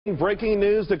Breaking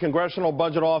news, the Congressional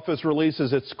Budget Office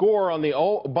releases its score on the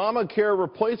Obamacare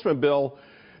replacement bill.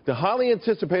 The highly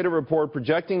anticipated report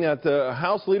projecting that the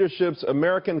House leadership's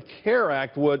American Care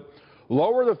Act would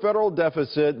lower the federal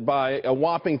deficit by a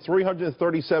whopping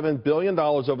 $337 billion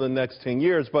over the next 10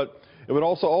 years, but it would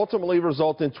also ultimately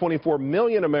result in 24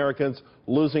 million Americans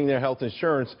losing their health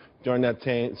insurance during that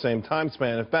same time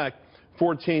span. In fact,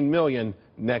 14 million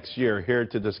next year. Here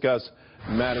to discuss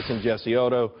Madison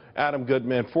Gesiotto, Adam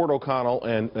Goodman, Ford O Connell,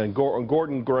 and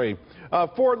Gordon Gray.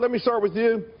 Ford, let me start with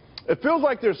you. It feels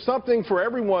like there's something for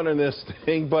everyone in this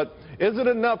thing, but is it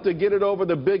enough to get it over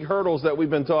the big hurdles that we've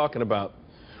been talking about?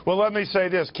 Well, let me say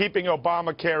this. Keeping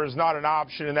Obamacare is not an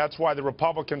option, and that's why the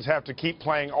Republicans have to keep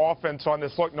playing offense on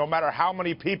this. Look, no matter how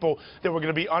many people that were going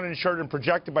to be uninsured and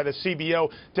projected by the CBO,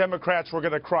 Democrats were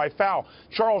going to cry foul.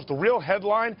 Charles, the real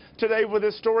headline today with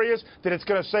this story is that it's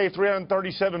going to save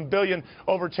 $337 billion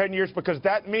over 10 years because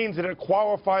that means that it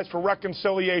qualifies for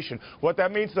reconciliation. What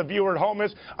that means to the viewer at home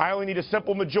is I only need a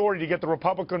simple majority to get the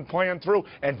Republican plan through,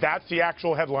 and that's the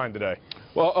actual headline today.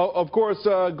 Well, of course,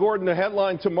 Gordon, the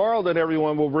headline tomorrow that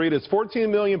everyone will read is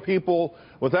 14 million people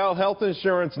without health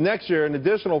insurance next year, an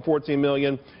additional 14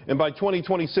 million, and by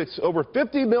 2026, over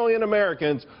 50 million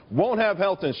Americans won't have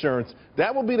health insurance.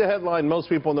 That will be the headline most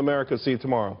people in America see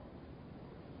tomorrow.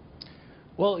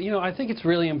 Well, I think it's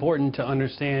really important to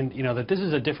understand, that this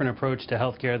is a different approach to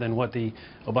health care than what the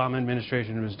Obama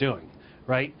administration was doing,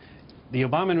 right? The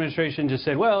Obama administration just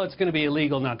said, well, it's going to be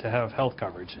illegal not to have health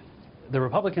coverage. The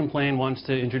Republican plan wants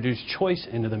to introduce choice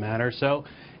into the matter. So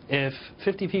if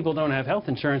 50 people don't have health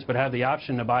insurance but have the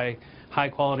option to buy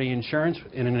high-quality insurance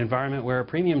in an environment where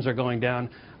premiums are going down,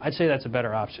 I'd say that's a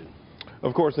better option.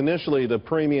 Of course, initially, the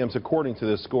premiums, according to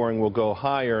this scoring, will go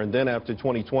higher, and then after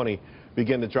 2020,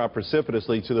 begin to drop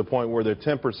precipitously to the point where they're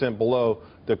 10% below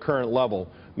the current level.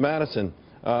 Madison,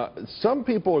 some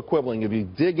people are quibbling. If you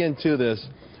dig into this,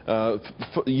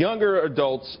 younger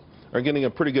adults are getting a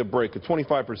pretty good break, a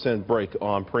 25% break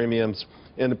on premiums,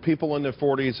 and the people in their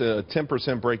 40s, a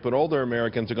 10% break, but older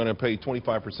Americans are going to pay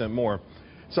 25% more.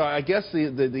 So I guess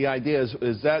the idea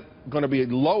is that going to be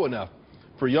low enough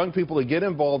for young people to get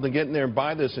involved and get in there and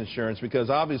buy this insurance, because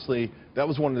obviously that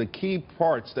was one of the key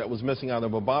parts that was missing out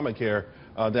of Obamacare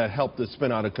that helped it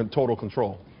spin out of total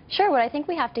control. Sure. What I think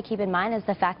we have to keep in mind is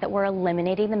the fact that we're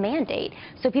eliminating the mandate.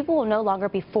 So people will no longer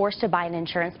be forced to buy an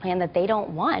insurance plan that they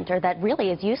don't want or that really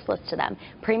is useless to them.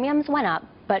 Premiums went up,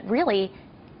 but really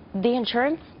the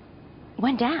insurance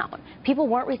went down. People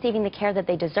weren't receiving the care that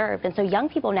they deserved. And so young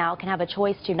people now can have a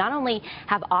choice to not only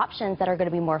have options that are going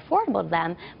to be more affordable to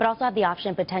them, but also have the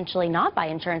option to potentially not buy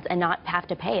insurance and not have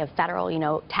to pay a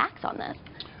federal, tax on this.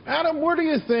 Adam, where do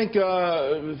you think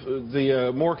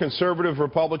the more conservative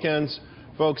Republicans,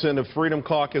 folks in the Freedom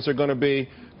Caucus, are going to be?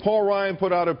 Paul Ryan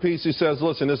put out a piece. He says,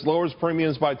 listen, this lowers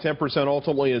premiums by 10%.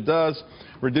 Ultimately, it does.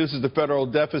 Reduces the federal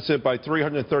deficit by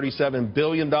 $337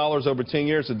 billion over 10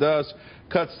 years. It does.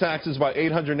 Cuts taxes by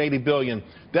 $880 billion.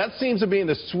 That seems to be in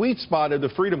the sweet spot of the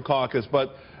Freedom Caucus,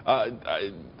 but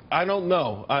I don't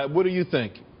know. What do you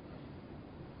think?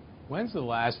 When's the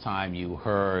last time you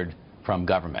heard from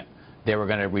government they were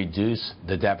going to reduce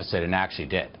the deficit and actually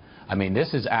did? I mean,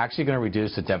 this is actually going to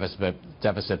reduce the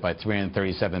deficit by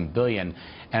 $337 billion.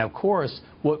 And of course,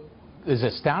 what is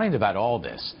astounding about all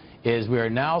this is we are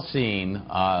now seeing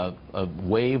a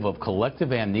wave of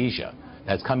collective amnesia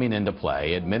that's coming into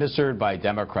play, administered by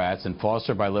Democrats and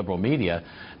fostered by liberal media,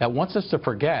 that wants us to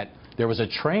forget there was a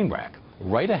train wreck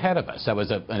right ahead of us. That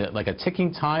was like a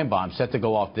ticking time bomb set to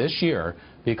go off this year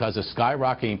because of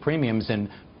skyrocketing premiums and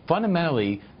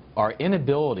fundamentally our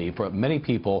inability for many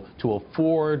people to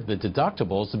afford the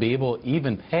deductibles to be able to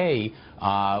even pay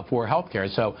for health care.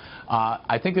 So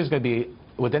I think there's going to be,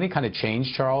 with any kind of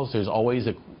change, Charles, there's always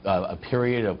a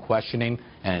period of questioning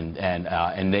and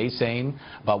naysaying.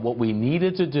 But what we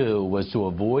needed to do was to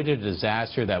avoid a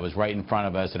disaster that was right in front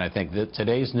of us. And I think that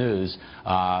today's news,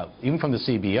 even from the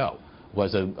CBO,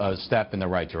 was a step in the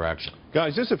right direction.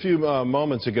 Guys, just a few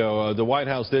moments ago, the White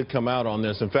House did come out on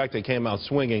this. In fact, they came out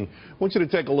swinging. I want you to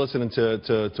take a listen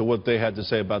to what they had to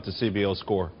say about the CBO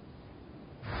score.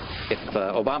 If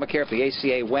Obamacare, if the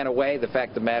ACA went away, the fact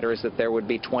of the matter is that there would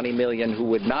be 20 million who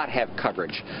would not have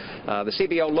coverage. The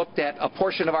CBO looked at a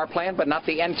portion of our plan, but not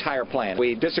the entire plan.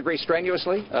 We disagree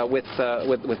strenuously with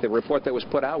the report that was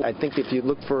put out. I think if you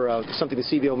look for something the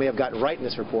CBO may have gotten right in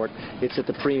this report, it's that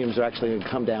the premiums are actually going to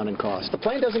come down in cost. The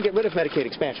plan doesn't get rid of Medicaid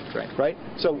expansion, right?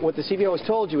 So what the CBO has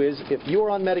told you is if you're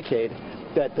on Medicaid,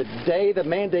 that the day the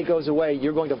mandate goes away,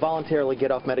 you're going to voluntarily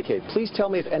get off Medicaid. Please tell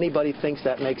me if anybody thinks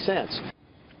that makes sense.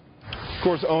 Of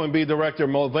course, OMB Director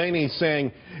Mulvaney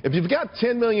saying, if you've got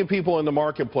 10 million people in the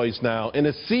marketplace now, and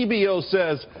the CBO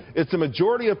says it's the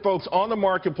majority of folks on the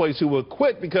marketplace who will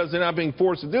quit because they're not being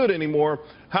forced to do it anymore,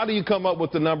 how do you come up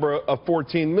with the number of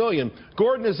 14 million?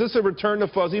 Gordon, is this a return to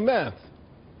fuzzy math?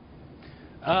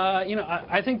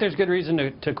 I think there's good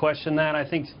reason to question that. I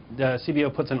think the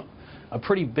CBO puts a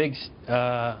pretty big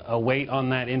weight on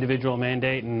that individual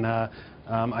mandate, and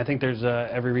I think there's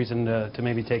every reason to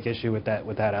maybe take issue with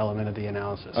that element of the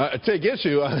analysis. Take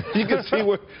issue? You can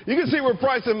see where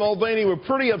Price and Mulvaney were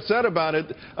pretty upset about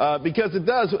it because it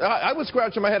does. I was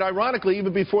scratching my head, ironically,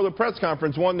 even before the press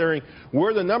conference, wondering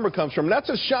where the number comes from. That's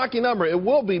a shocking number. It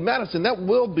will be, Madison, that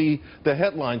will be the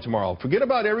headline tomorrow. Forget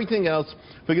about everything else.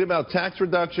 Forget about tax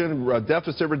reduction,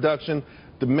 deficit reduction.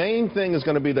 The main thing is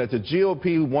going to be that the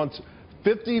GOP wants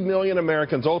 50 million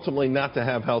Americans ultimately not to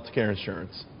have health care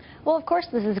insurance. Well, of course,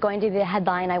 this is going to be the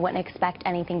headline. I wouldn't expect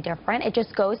anything different. It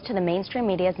just goes to the mainstream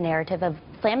media's narrative of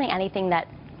slamming anything that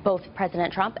both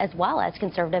President Trump as well as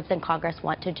conservatives in Congress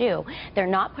want to do. They're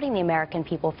not putting the American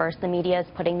people first. The media is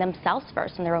putting themselves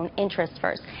first and their own interests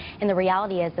first. And the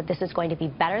reality is that this is going to be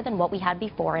better than what we had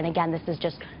before. And again, this is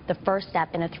just the first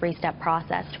step in a three-step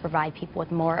process to provide people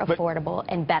with more affordable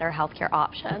and better health care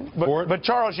options. But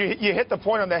Charles, you hit the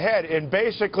point on the head. And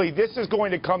basically, this is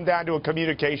going to come down to a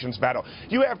communications battle.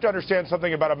 You have to understand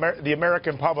something about the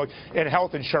American public and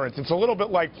health insurance. It's a little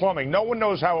bit like plumbing. No one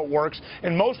knows how it works,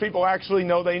 and most people actually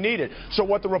know they need it. So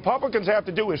what the Republicans have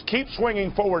to do is keep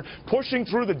swinging forward, pushing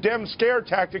through the Dem scare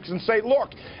tactics and say,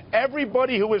 look,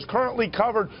 everybody who is currently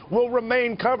covered will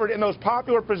remain covered in those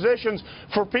popular positions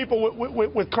for people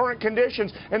with current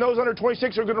conditions, and those under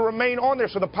 26 are going to remain on there.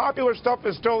 So the popular stuff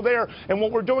is still there, and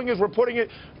what we're doing is we're putting it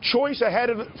choice ahead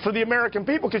of for the American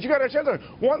people, because you got to understand that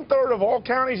 1/3 of all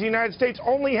counties in the United States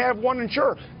only have one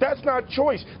insurer. That's not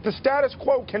choice. The status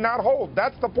quo cannot hold.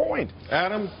 That's the point.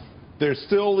 Adam? There's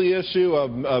still the issue of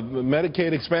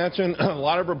Medicaid expansion. A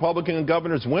lot of Republican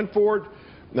governors went for it.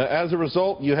 As a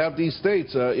result, you have these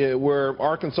states where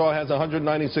Arkansas has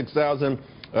 196,000,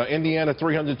 Indiana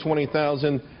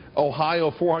 320,000, Ohio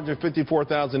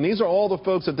 454,000. These are all the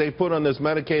folks that they put on this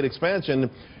Medicaid expansion,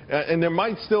 and there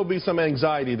might still be some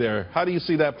anxiety there. How do you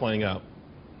see that playing out?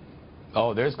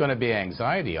 Oh, there's going to be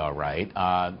anxiety, all right.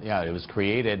 Yeah, it was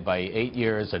created by 8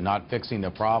 years of not fixing the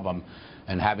problem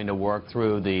and having to work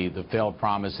through the failed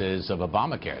promises of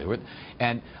Obamacare.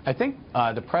 And I think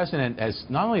the president has,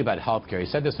 not only about health care, he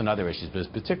said this on other issues,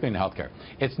 but particularly in health care,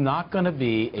 it's not going to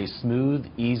be a smooth,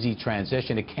 easy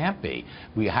transition. It can't be.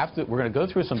 We're going to go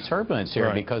through some turbulence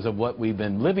here because of what we've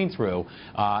been living through.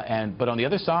 But on the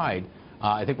other side,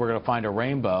 I think we're going to find a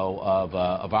rainbow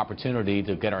of opportunity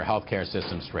to get our health care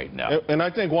system straightened out. And I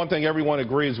think one ththing everyone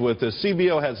agrees with is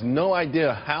CBO has no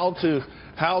idea how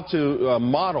to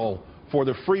model for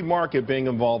the free market being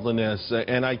involved in this,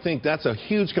 and I think that's a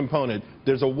huge component.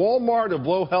 There's a Walmart of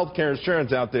low health care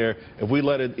insurance out there if we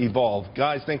let it evolve.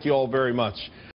 Guys, thank you all very much.